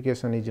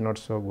quantification is not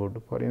so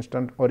good. For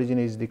instance, Origin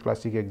is the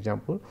classic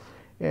example,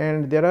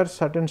 and there are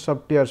certain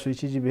softwares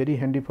which is very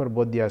handy for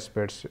both the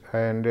aspects,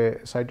 and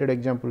a cited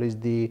example is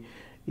the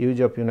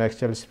use of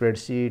Excel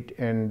spreadsheet,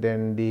 and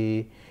then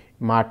the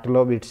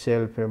MATLAB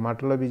itself.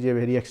 MATLAB is a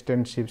very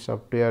extensive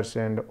softwares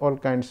and all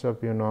kinds of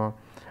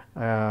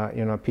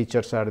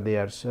features are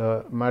there.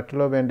 So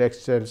MATLAB and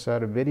Excel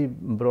are very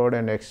broad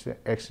and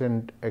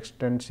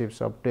extensive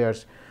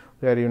softwares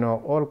where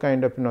all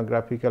kind of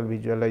graphical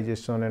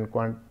visualization and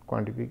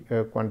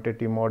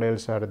quantitative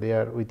models are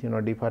there with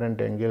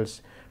different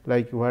angles,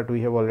 like what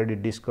we have already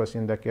discussed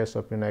in the case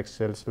of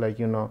Excel. Like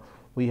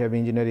we have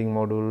engineering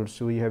modules,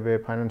 we have a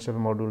financial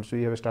modules,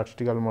 we have a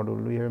statistical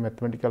module, we have a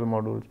mathematical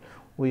modules,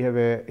 we have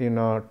a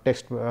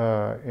text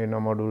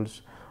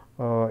modules,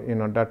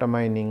 data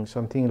mining,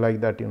 something like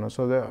that.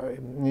 So the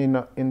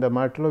in the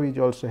MATLAB is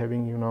also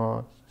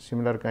having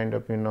similar kind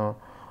of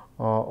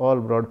all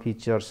broad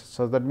features.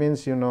 So that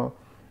means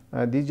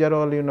these are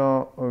all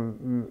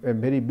a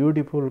very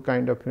beautiful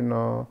kind of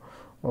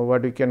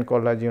what we can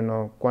call as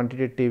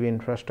quantitative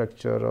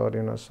infrastructure or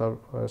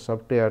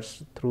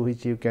softwares through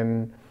which you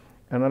can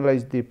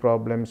analyze the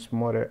problems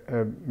more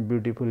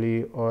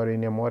beautifully or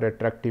in a more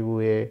attractive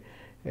way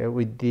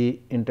with the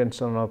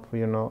intention of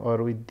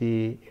or with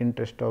the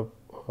interest of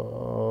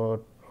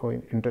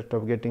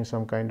getting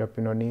some kind of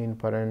new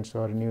inference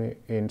or new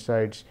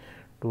insights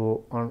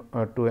to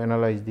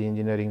analyze the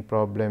engineering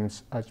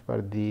problems as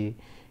per the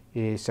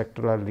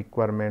sectoral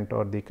requirement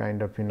or the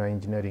kind of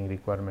engineering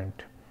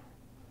requirement.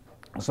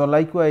 So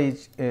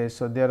likewise,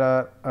 so there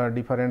are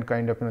different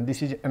kind of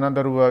this is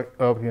another way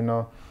of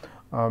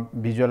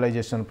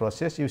visualization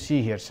process. You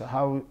see here, so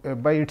how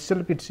by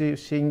itself it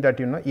is seeing that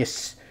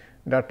yes,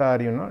 data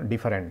are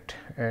different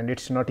and it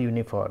is not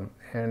uniform,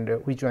 and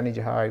which one is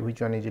high,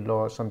 which one is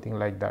low, something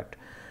like that.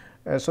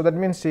 So that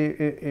means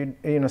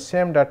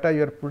same data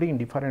you are putting in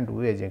different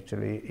ways.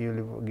 Actually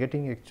you will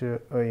getting actually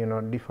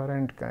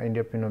different kind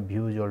of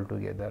views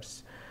altogether.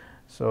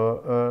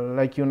 So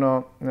like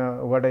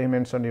what I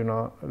mentioned,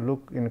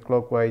 look in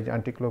clockwise,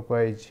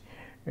 anti-clockwise,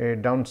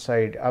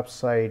 downside,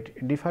 upside,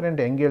 different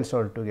angles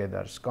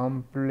altogether,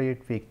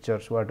 complete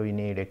pictures what we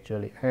need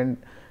actually. And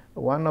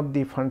one of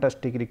the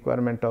fantastic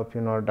requirement of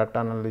data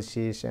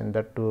analysis and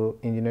that to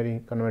engineering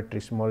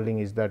econometrics modeling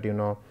is that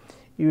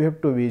you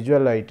have to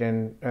visualize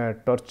and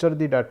torture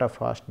the data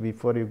first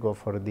before you go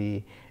for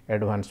the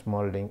advanced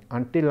modeling.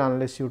 Until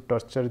unless you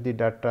torture the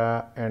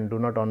data and do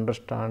not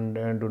understand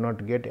and do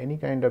not get any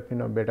kind of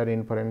better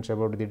inference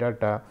about the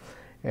data,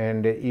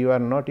 and you are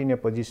not in a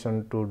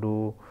position to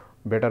do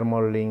better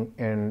modeling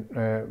and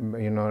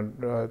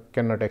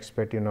cannot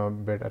expect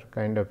better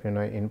kind of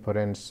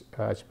inference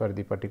as per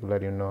the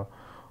particular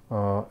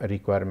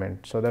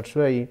requirement. So, that is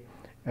why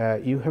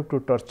you have to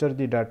torture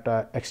the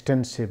data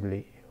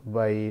extensively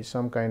by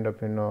some kind of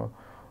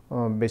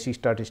basic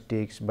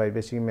statistics, by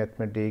basic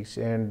mathematics,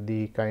 and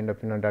the kind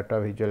of data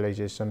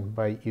visualization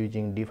by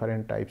using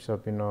different types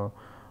of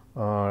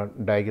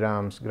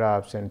diagrams,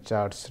 graphs and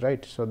charts,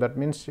 right. So, that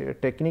means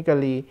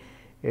technically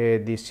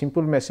the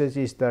simple message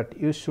is that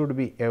you should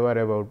be aware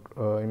about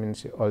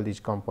all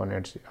these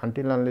components.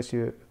 Until unless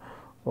you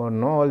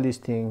know all these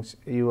things,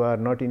 you are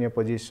not in a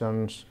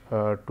position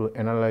to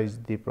analyze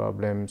the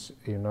problems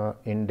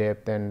in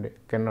depth, and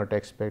cannot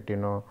expect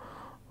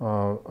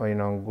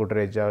good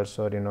results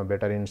or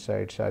better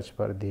insights as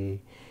per the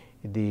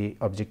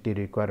objective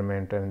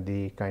requirement and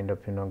the kind of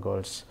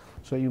goals.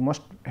 So, you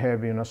must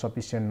have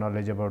sufficient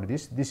knowledge about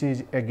this. This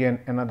is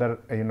again another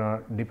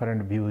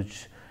different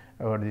views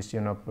about this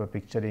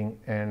picturing,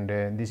 and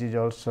this is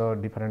also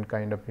different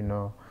kind of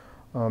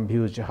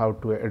views how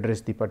to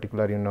address the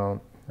particular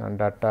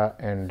data,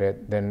 and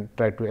then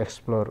try to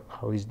explore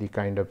how is the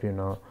kind of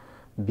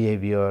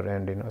behavior,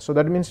 and so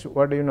that means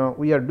what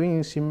we are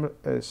doing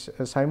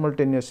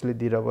simultaneously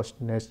the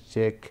robustness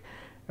check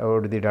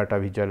about the data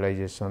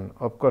visualization.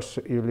 Of course,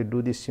 you will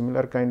do the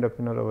similar kind of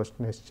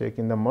robustness check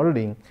in the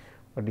modeling,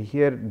 but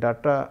here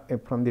data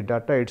from the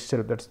data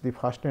itself, that is the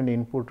first hand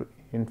input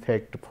in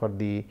fact for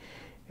the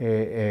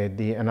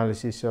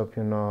analysis of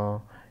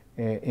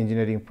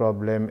engineering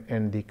problem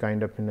and the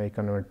kind of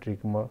econometric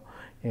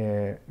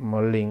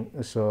modeling.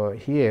 So,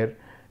 here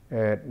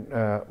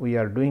we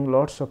are doing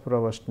lots of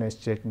robustness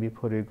check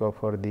before we go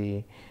for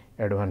the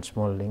advanced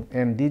modeling,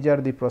 and these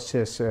are the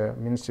process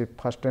means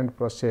first hand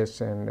process,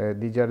 and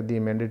these are the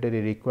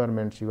mandatory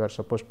requirements you are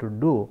supposed to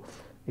do,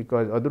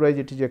 because otherwise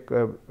it is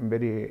a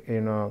very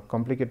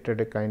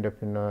complicated kind of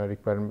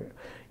requirement.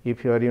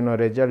 If your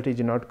result is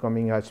not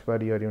coming as per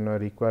your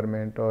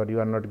requirement, or you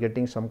are not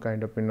getting some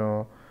kind of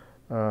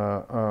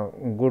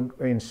good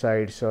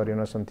insights,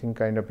 or something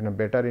kind of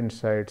better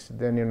insights,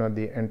 then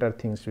the entire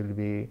things will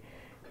be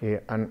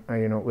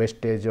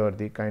wastage, or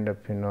the kind of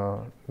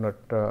not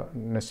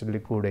necessarily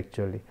good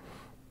actually.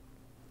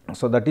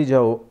 So, that is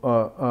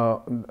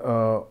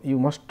how you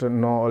must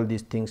know all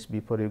these things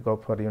before you go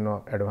for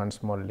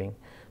advanced modeling.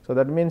 So,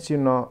 that means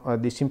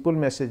the simple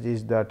message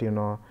is that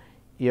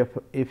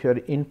if your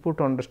input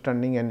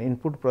understanding and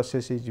input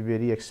process is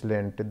very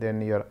excellent,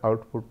 then your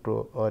output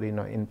or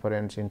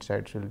inference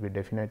insights will be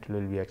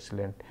definitely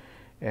excellent.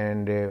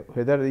 And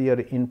whether your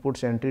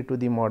inputs entry to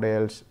the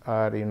models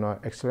are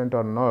excellent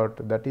or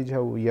not, that is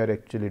how we are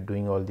actually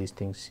doing all these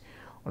things,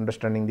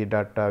 understanding the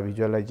data,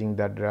 visualizing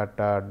that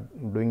data,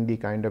 doing the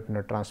kind of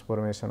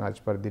transformation as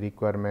per the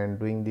requirement,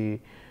 doing the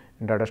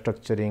data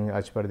structuring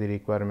as per the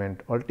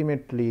requirement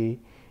ultimately.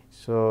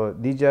 So,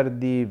 these are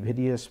the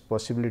various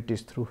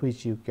possibilities through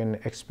which you can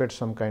expect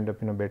some kind of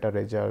better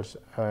results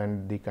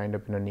and the kind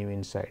of new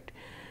insight.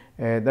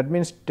 That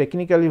means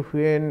technically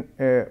when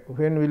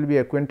we will be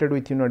acquainted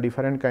with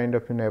different kind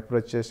of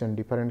approaches and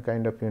different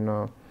kind of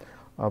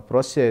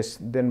process,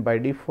 then by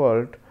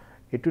default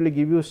it will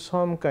give you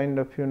some kind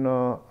of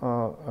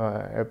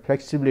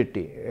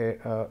flexibility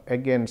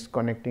against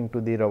connecting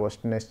to the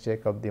robustness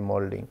check of the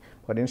modeling.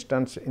 For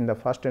instance, in the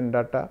first hand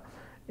data,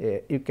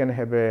 you can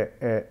have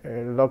a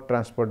log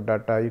transport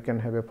data, you can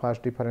have a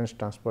fast difference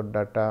transport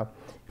data,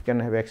 you can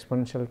have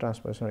exponential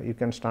transformation, you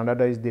can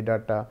standardize the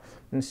data.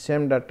 In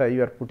same data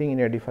you are putting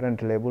in a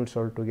different labels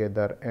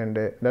altogether, and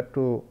that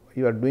too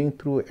you are doing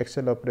through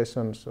Excel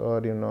operations,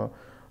 or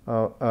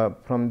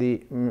from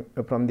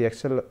the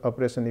Excel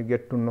operation you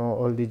get to know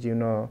all these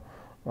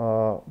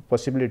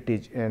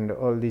possibilities and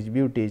all these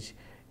beauties,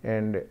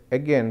 and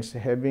against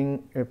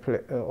having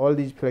all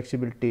these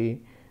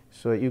flexibility.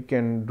 So, you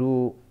can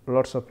do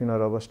lots of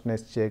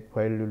robustness check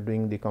while you are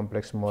doing the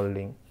complex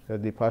modeling. So,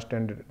 the first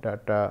hand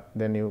data,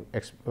 then you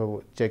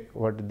check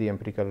what the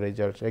empirical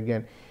results,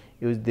 again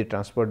use the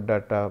transport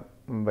data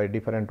by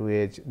different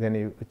ways, then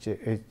you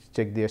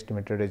check the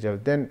estimated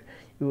result, then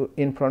you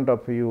in front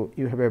of you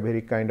have a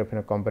very kind of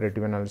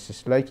comparative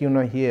analysis, like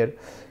here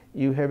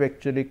you have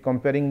actually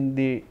comparing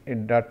the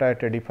data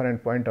at a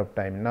different point of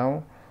time.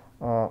 Now,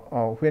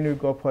 when you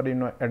go for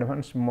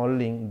advanced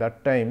modeling,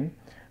 that time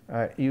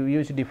you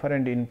use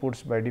different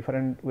inputs by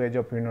different ways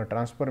of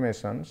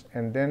transformations,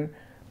 and then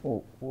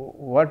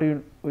what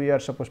we are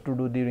supposed to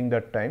do during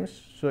that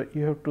times. So,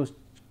 you have to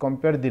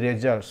compare the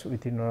results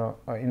with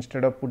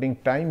instead of putting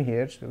time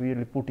here, so we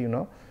will put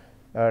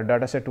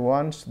data set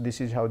 1,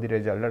 this is how the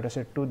result, data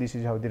set 2, this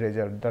is how the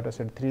result, data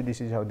set 3, this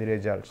is how the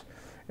results,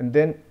 and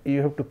then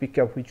you have to pick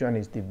up which one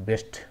is the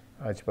best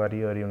as per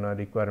your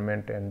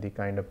requirement and the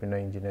kind of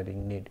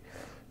engineering need.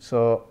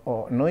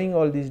 So, knowing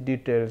all these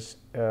details,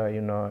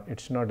 it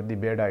is not the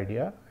bad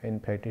idea.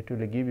 In fact, it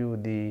will give you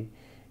the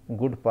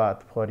good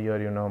path for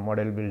your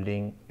model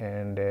building,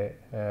 and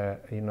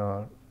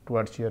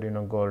towards your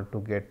goal to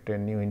get a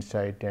new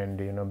insight and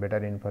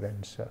better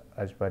inference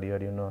as per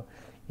your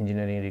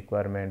engineering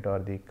requirement or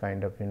the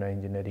kind of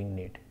engineering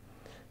need.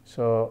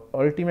 So,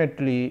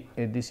 ultimately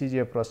this is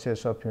a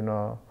process of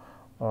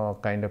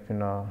kind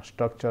of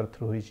structure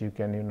through which you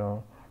can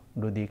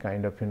do the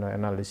kind of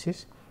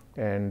analysis,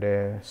 and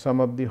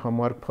some of the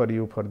homework for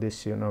you for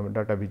this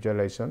data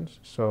visualizations.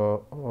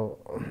 So,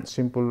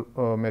 simple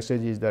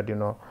message is that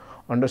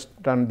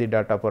understand the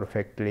data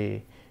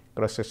perfectly,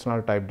 cross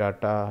sectional type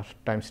data,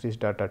 time series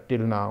data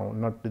till now,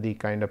 not the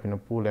kind of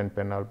pool and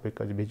panel,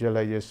 because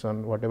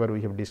visualization whatever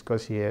we have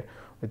discussed here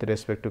with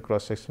respect to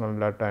cross sectional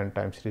data and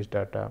time series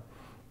data.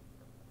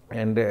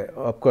 And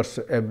of course,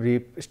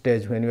 every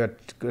stage when you are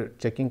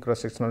checking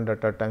cross sectional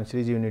data, time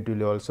series unit will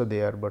be also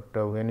there, but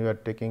when you are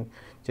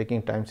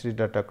checking time series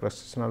data, cross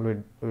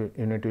sectional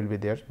unit will be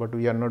there, but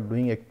we are not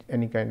doing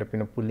any kind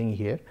of pooling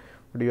here,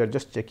 but we are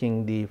just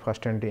checking the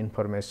first hand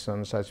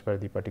information as per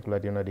the particular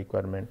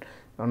requirement,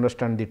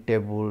 understand the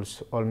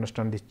tables,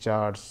 understand the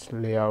charts,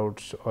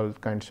 layouts, all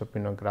kinds of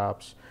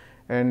graphs,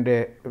 and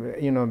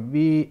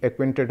be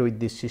acquainted with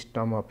the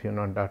system of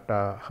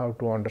data, how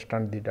to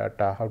understand the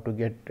data, how to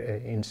get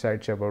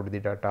insights about the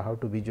data, how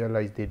to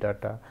visualize the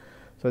data.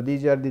 So,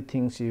 these are the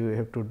things you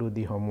have to do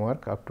the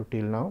homework up to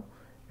till now,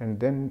 and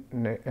then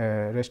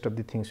rest of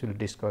the things we will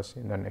discuss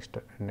in the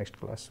next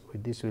class.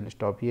 With this we will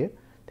stop here.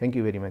 Thank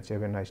you very much.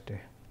 Have a nice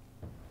day.